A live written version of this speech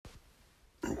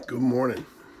Good morning.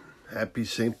 Happy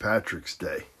St. Patrick's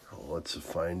Day. Oh, it's a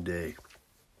fine day.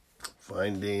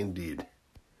 Fine day indeed.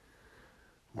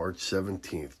 March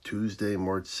 17th, Tuesday,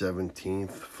 March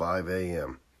 17th, 5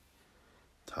 a.m.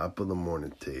 Top of the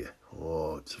morning to you.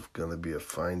 Oh, it's going to be a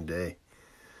fine day.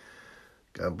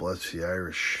 God bless the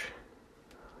Irish.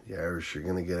 The Irish are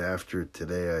going to get after it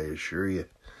today, I assure you.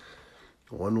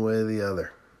 One way or the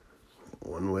other.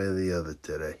 One way or the other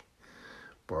today.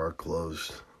 Bar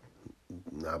closed.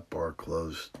 Not bar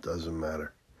closed. Doesn't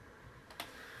matter.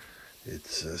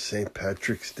 It's St.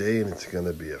 Patrick's Day, and it's going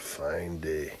to be a fine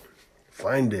day.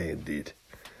 Fine day indeed.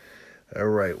 All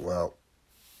right, well,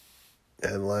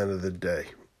 headline of the day.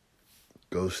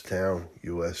 Ghost Town,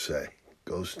 USA.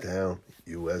 Ghost Town,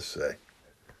 USA.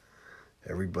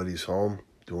 Everybody's home,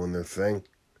 doing their thing.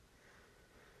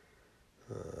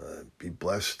 Be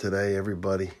blessed today,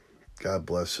 everybody. God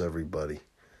bless everybody.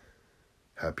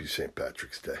 Happy St.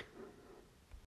 Patrick's Day.